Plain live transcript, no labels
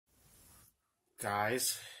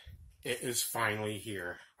Guys, it is finally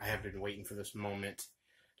here. I have been waiting for this moment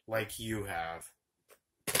like you have.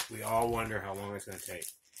 We all wonder how long it's going to take.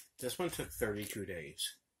 This one took 32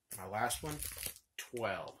 days. My last one,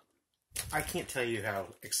 12. I can't tell you how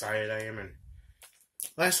excited I am. And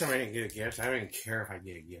last time I didn't get a gift. I don't even care if I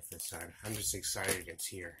get a gift this time. I'm just excited it's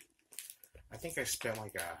here. I think I spent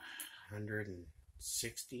like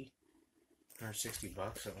 $160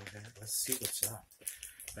 bucks, something like that. Let's see what's up.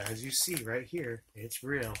 As you see right here, it's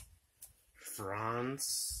real.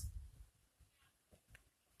 France.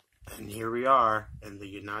 And here we are in the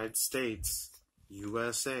United States.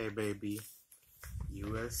 USA, baby.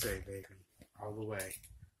 USA, baby. All the way.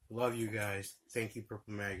 Love you guys. Thank you,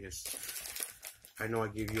 Purplemagus. I know I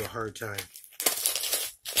gave you a hard time.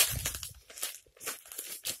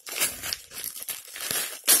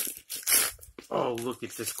 Oh, look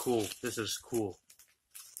at this cool. This is cool.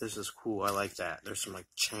 This is cool. I like that. There's some like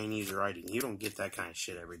Chinese writing. You don't get that kind of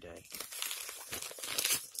shit every day.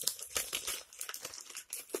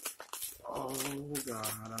 Oh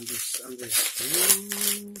God, I'm just, oh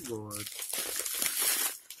Lord.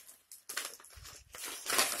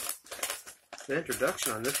 The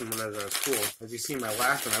introduction on this one was cool. As you see, my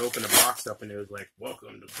last one, I opened the box up and it was like,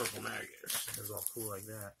 "Welcome to Purplemagus." It was all cool like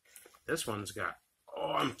that. This one's got,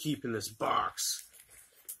 oh, I'm keeping this box.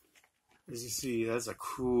 As you see, that's a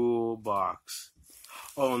cool box.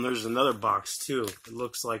 Oh, and there's another box too. It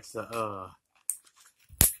looks like the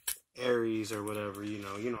Aries or whatever, you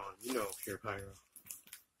know, Pure Pyro.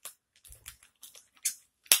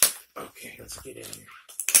 Okay, let's get in here.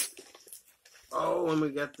 Oh, and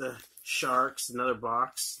we got the sharks, another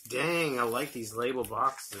box. Dang, I like these label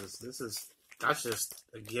boxes. That's just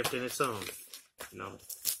a gift in its own, you know.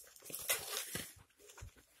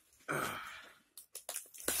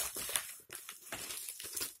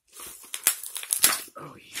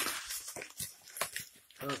 Oh yeah.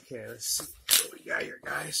 Okay, let's see what we got here,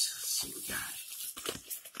 guys. Let's see what we got.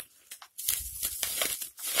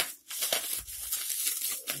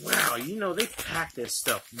 Wow, you know, they pack this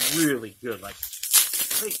stuff really good. Like,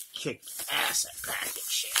 they kick ass at packing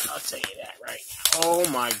shit. I'll tell you that right now. Oh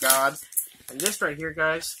my God. And this right here,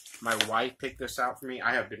 guys, my wife picked this out for me.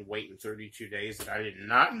 I have been waiting 32 days and I did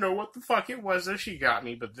not know what the fuck it was that she got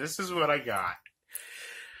me, but this is what I got.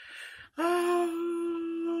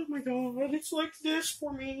 Oh my God, it's like this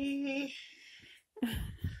for me.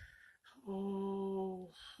 Oh,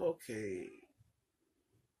 okay.